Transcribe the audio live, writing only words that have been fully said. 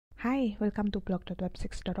Hi, welcome to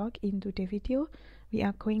blog.web6.org. In today's video, we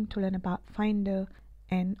are going to learn about Finder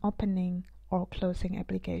and opening or closing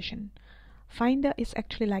application. Finder is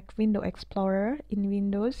actually like Window Explorer in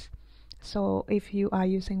Windows. So if you are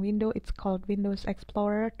using Windows, it's called Windows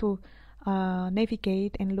Explorer to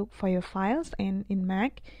navigate and look for your files. And in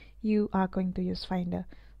Mac, you are going to use Finder.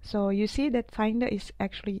 So you see that Finder is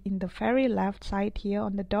actually in the very left side here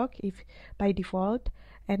on the dock if by default.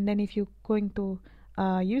 And then if you're going to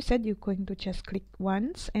use it, you're going to just click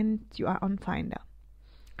once and you are on Finder.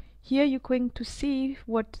 Here you're going to see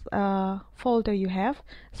what folder you have,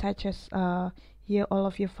 such as here all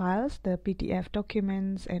of your files, the PDF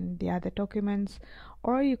documents and the other documents,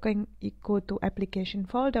 or you go to application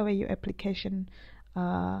folder where your application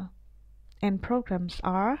and programs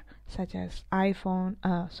are, such as iPhoto,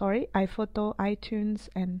 iTunes,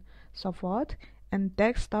 and so forth. And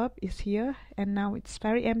desktop is here, and now it's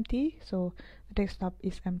very empty, so the desktop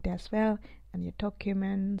is empty as well. And your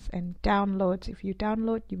documents and downloads, if you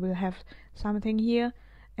download, you will have something here,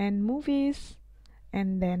 and movies,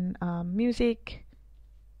 and then music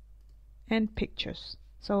and pictures.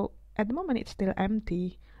 So at the moment it's still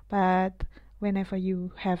empty, but whenever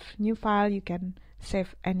you have new file, you can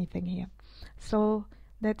save anything here. So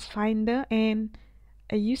that's Finder. And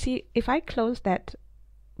you see, if I close that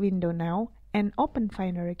window now and open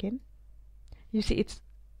Finder again, you see it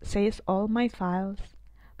says all my files,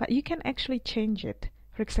 but you can actually change it.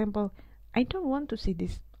 For example, I don't want to see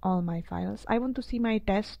this all my files. I want to see my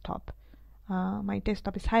desktop. My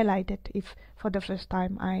desktop is highlighted if for the first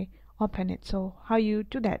time I open it. So how you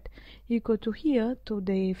do that? You go to here to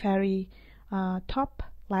the very top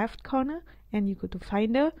left corner, and you go to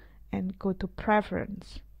Finder and go to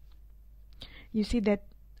Preference. You see that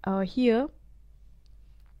here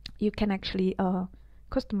you can actually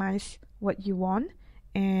customize what you want,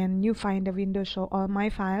 and you find the window show all my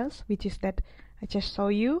files, which is that I just show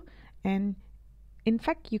you. And in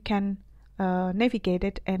fact, you can navigate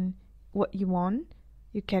it and what you want.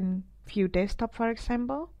 You can view desktop, for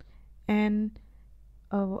example, and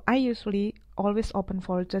I usually always open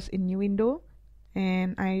folders in new window,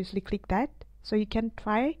 and I usually click that. So you can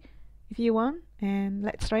try if you want, and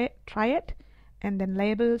let's try it. And then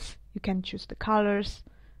labels, you can choose the colors.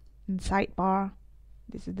 And sidebar,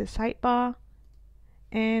 this is the sidebar,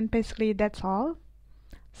 and basically that's all.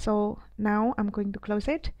 So now I'm going to close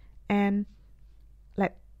it, and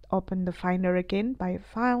let's open the Finder again by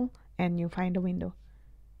File and New Finder window.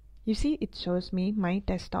 You see it shows me my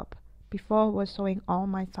desktop. Before was showing all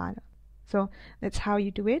my files. So that's how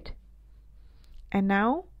you do it. And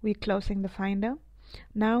now we're closing the Finder.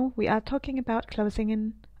 Now we are talking about closing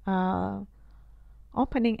and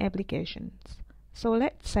opening applications. So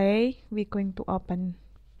let's say we're going to open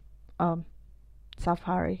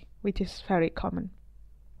Safari, which is very common.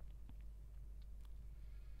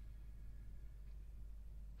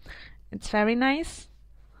 It's very nice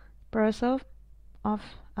browser of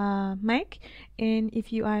Mac, and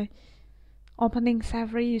if you are opening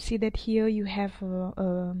Safari, you see that here you have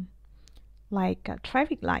like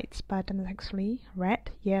traffic lights button, actually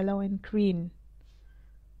red, yellow, and green.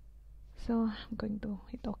 So I'm going to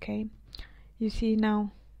hit OK. You see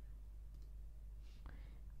now,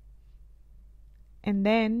 and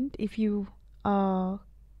then if you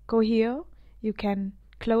go here, you can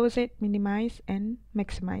close it, minimize, and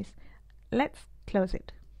maximize. Let's close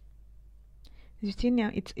it. You see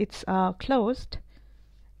now it's closed,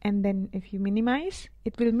 and then if you minimize,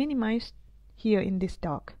 it will minimize here in this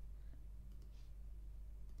dock.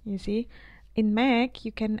 You see, in Mac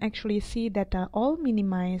you can actually see that all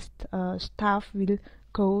minimized stuff will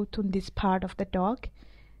go to this part of the dock.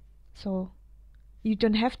 So you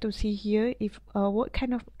don't have to see here if what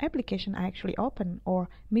kind of application I actually open or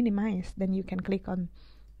minimize. Then you can click on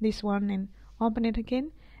this one and open it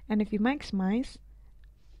again. And if you maximize,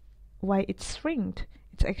 why it's shrinked,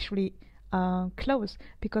 it's actually closed,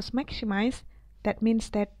 because maximize, that means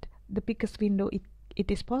that the biggest window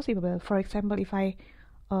it is possible. For example, if I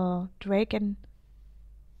drag and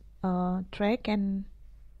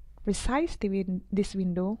resize this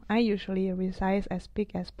window, I usually resize as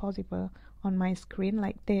big as possible on my screen,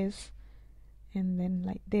 like this, and then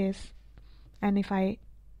like this. And if I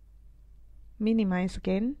minimize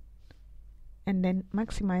again and then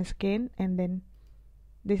maximize again, and then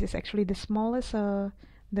this is actually the smallest,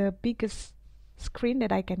 the biggest screen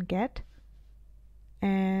that I can get.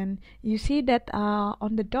 And you see that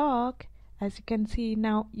on the dock, as you can see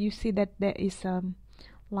now, you see that there is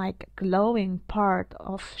like glowing part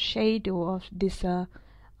of shadow of this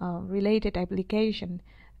related application.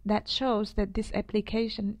 That shows that this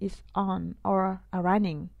application is on or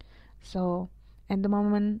running. So At the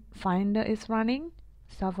moment, Finder is running,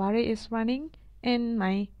 Safari is running, and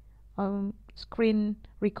my screen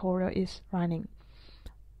recorder is running.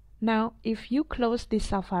 Now, if you close this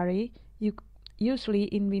Safari, you usually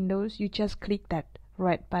in Windows you just click that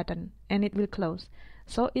red button and it will close.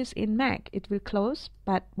 So it's in Mac, it will close,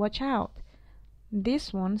 but watch out.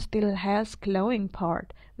 This one still has glowing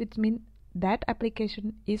part, which means that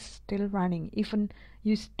application is still running. Even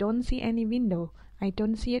you don't see any window. I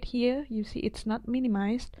don't see it here. You see it's not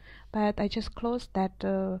minimized, but I just closed that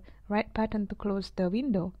red button to close the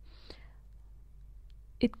window.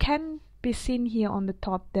 It can be seen here on the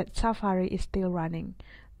top that Safari is still running.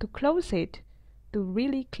 To close it, to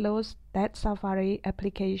really close that Safari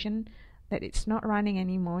application that it's not running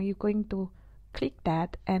anymore, you're going to click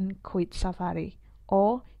that and quit Safari.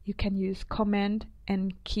 Or you can use Command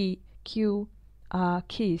and Q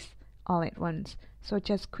keys all at once. So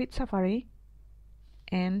just quit Safari,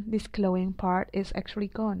 and this glowing part is actually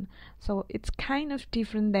gone. So it's kind of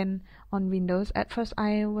different than on Windows. At first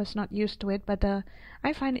I was not used to it, but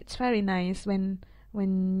I find it's very nice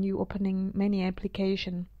when you opening many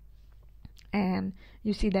applications and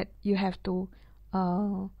you see that you have to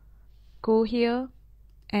go here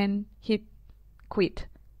and hit quit.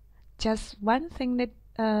 Just one thing that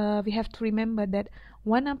we have to remember, that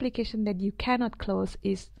one application that you cannot close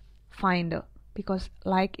is Finder, because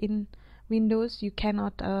like in Windows you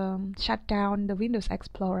cannot shut down the Windows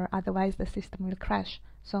Explorer, otherwise the system will crash.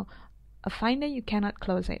 So a Finder you cannot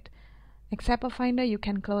close it. Except a Finder, you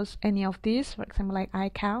can close any of these, for example like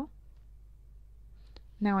iCal.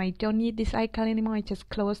 Now I don't need this iCal anymore, I just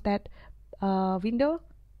close that window.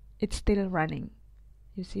 It's still running.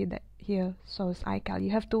 You see that here shows iCal.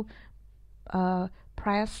 You have to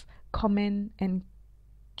press Command and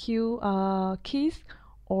Q keys,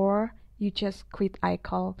 or you just quit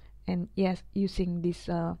iCal and yes, using this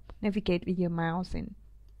navigate with your mouse and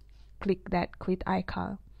click that quit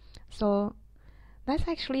iCal. So that's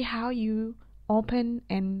actually how you open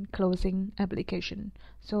and closing application.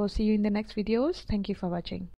 So see you in the next videos. Thank you for watching.